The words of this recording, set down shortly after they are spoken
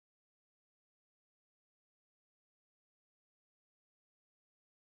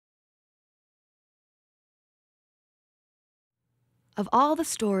Of all the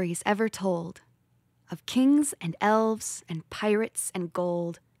stories ever told, of kings and elves and pirates and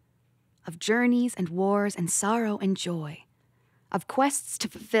gold, of journeys and wars and sorrow and joy, of quests to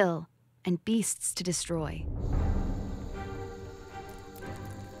fulfill and beasts to destroy.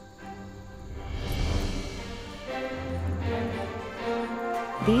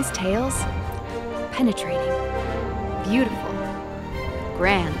 These tales, penetrating, beautiful,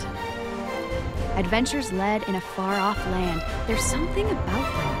 grand. Adventures led in a far-off land, there's something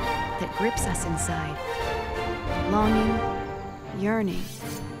about them that grips us inside. Longing, yearning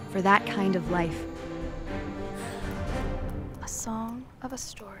for that kind of life. A song of a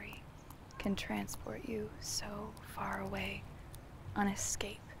story can transport you so far away, on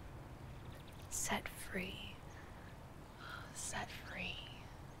escape, set free. Set free.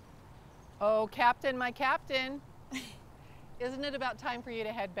 Oh, Captain, my captain. Isn't it about time for you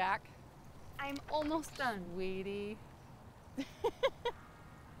to head back? I'm almost done. Sweetie.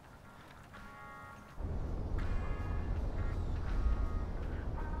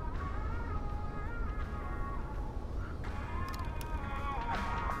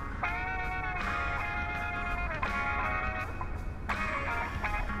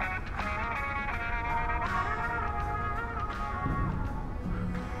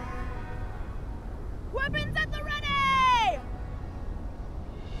 Weapons at the ready!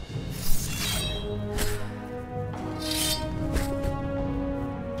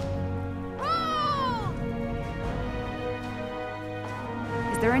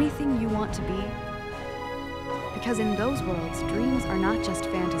 Is there anything you want to be? Because in those worlds, dreams are not just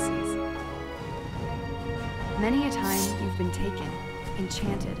fantasies. Many a time you've been taken,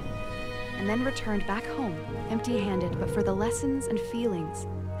 enchanted, and then returned back home, empty-handed, but for the lessons and feelings,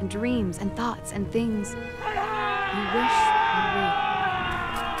 and dreams and thoughts and things you wish were real.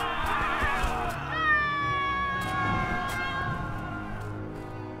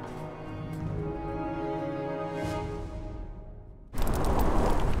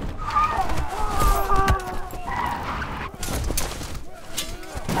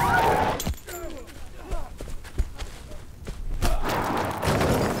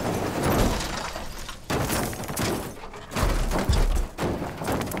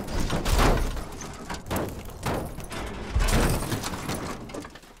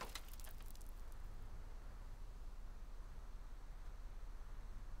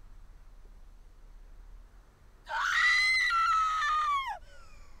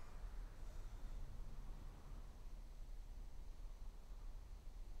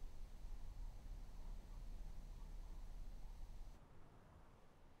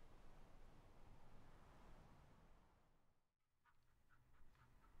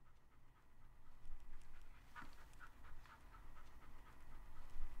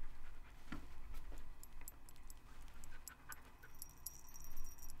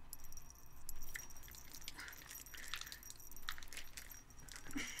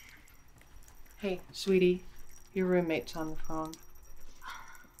 Hey, sweetie, your roommate's on the phone.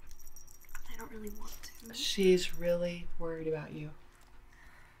 I don't really want to. She's really worried about you.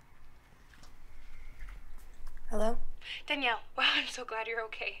 Hello? Danielle, wow, I'm so glad you're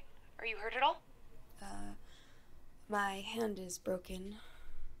okay. Are you hurt at all? My hand is broken.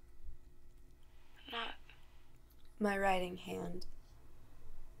 Not. My writing hand.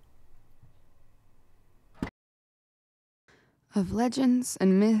 Of legends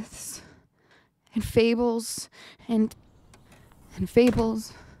and myths, and fables, and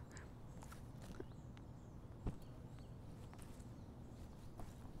fables.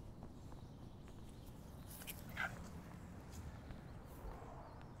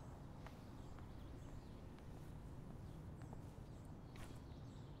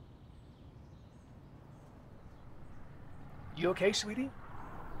 You okay, sweetie?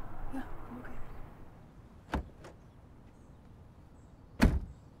 Yeah, I'm okay.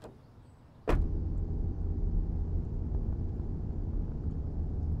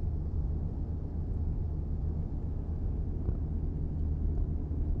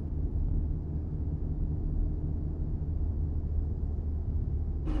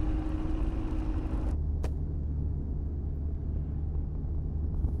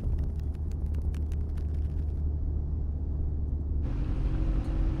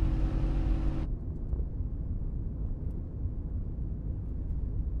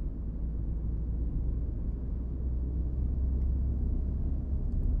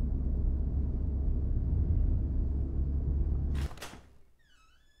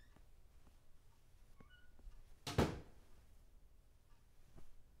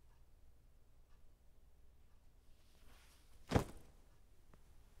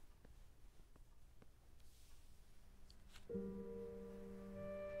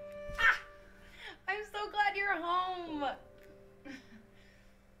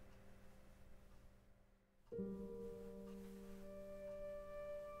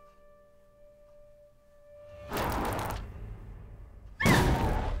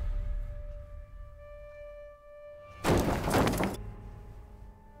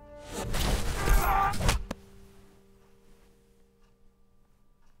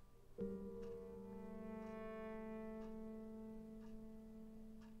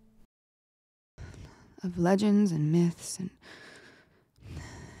 of legends and myths and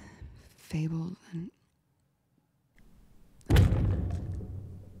fables and...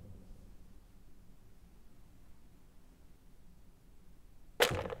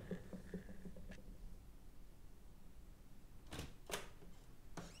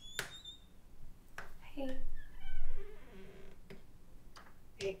 Hey.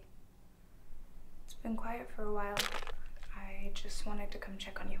 Hey. It's been quiet for a while. I just wanted to come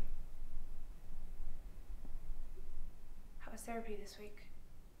check on you. How was therapy this week?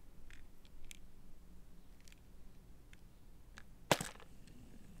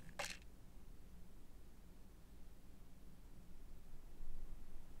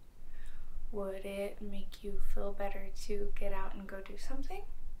 Would it make you feel better to get out and go do something?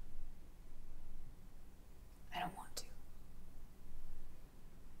 I don't want to.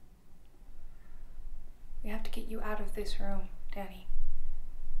 We have to get you out of this room, Danny.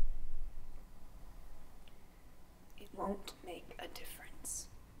 It won't make a difference.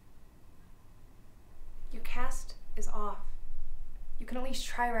 Your cast is off. You can at least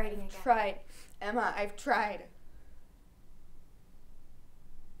try writing again. Tried. Emma, I've tried.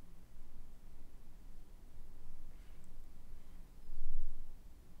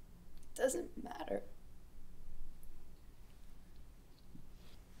 It doesn't matter.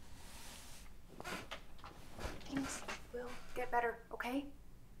 Things will get better, okay?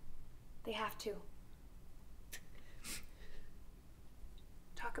 They have to.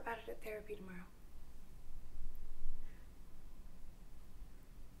 Talk about it at therapy tomorrow.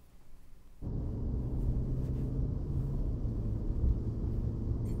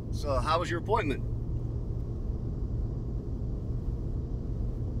 So, how was your appointment?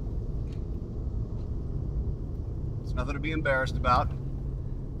 It's nothing to be embarrassed about.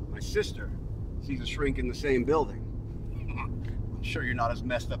 My sister sees a shrink in the same building. I'm sure you're not as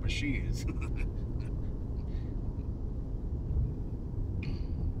messed up as she is.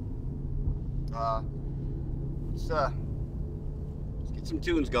 Let's get some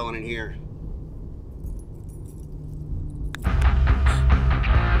tunes going in here.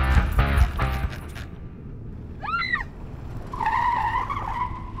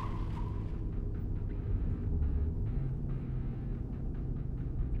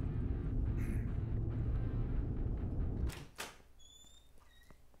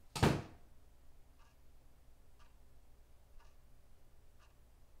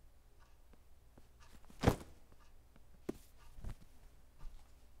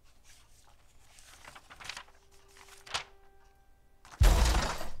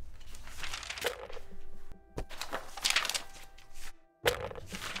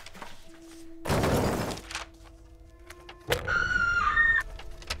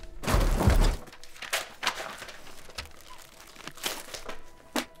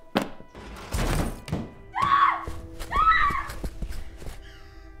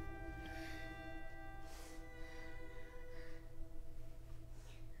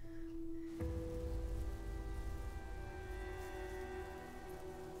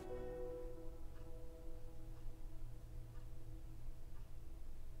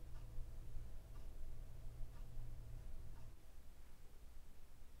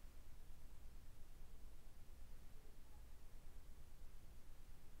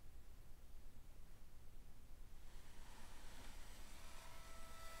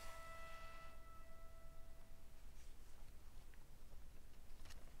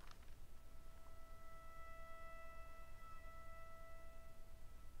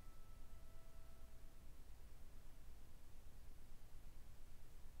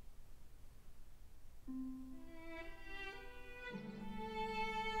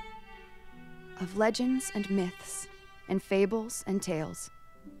 Of legends and myths, and fables and tales.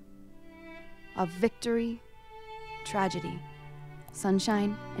 Of victory, tragedy,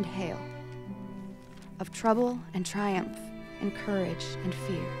 sunshine and hail. Of trouble and triumph, and courage and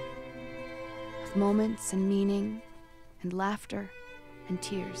fear. Of moments and meaning, and laughter and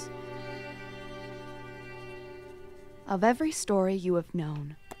tears. Of every story you have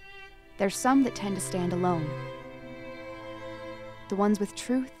known, there's some that tend to stand alone. The ones with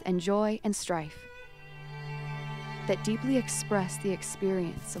truth and joy and strife, that deeply express the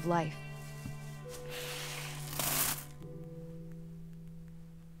experience of life.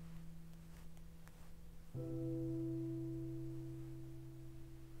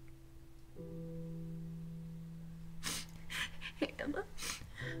 Hey, Emma.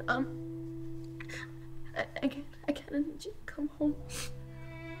 I kinda need you to come home.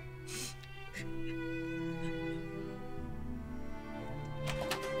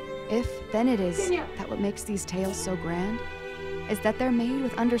 If, then it is that what makes these tales so grand is that they're made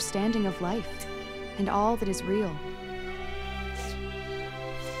with understanding of life, and all that is real.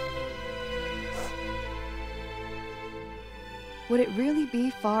 Would it really be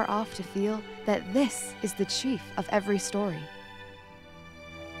far off to feel that this is the chief of every story?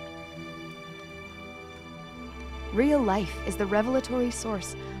 Real life is the revelatory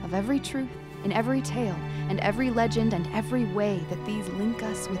source of every truth in every tale and every legend and every way that these link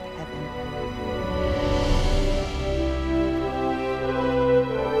us with heaven.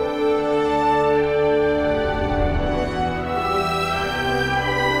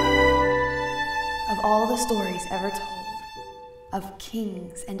 Of all the stories ever told, of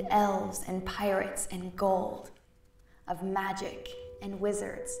kings and elves and pirates and gold, of magic and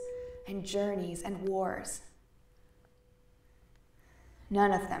wizards and journeys and wars,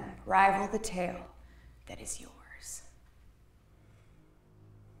 none of them rival the tale that is yours.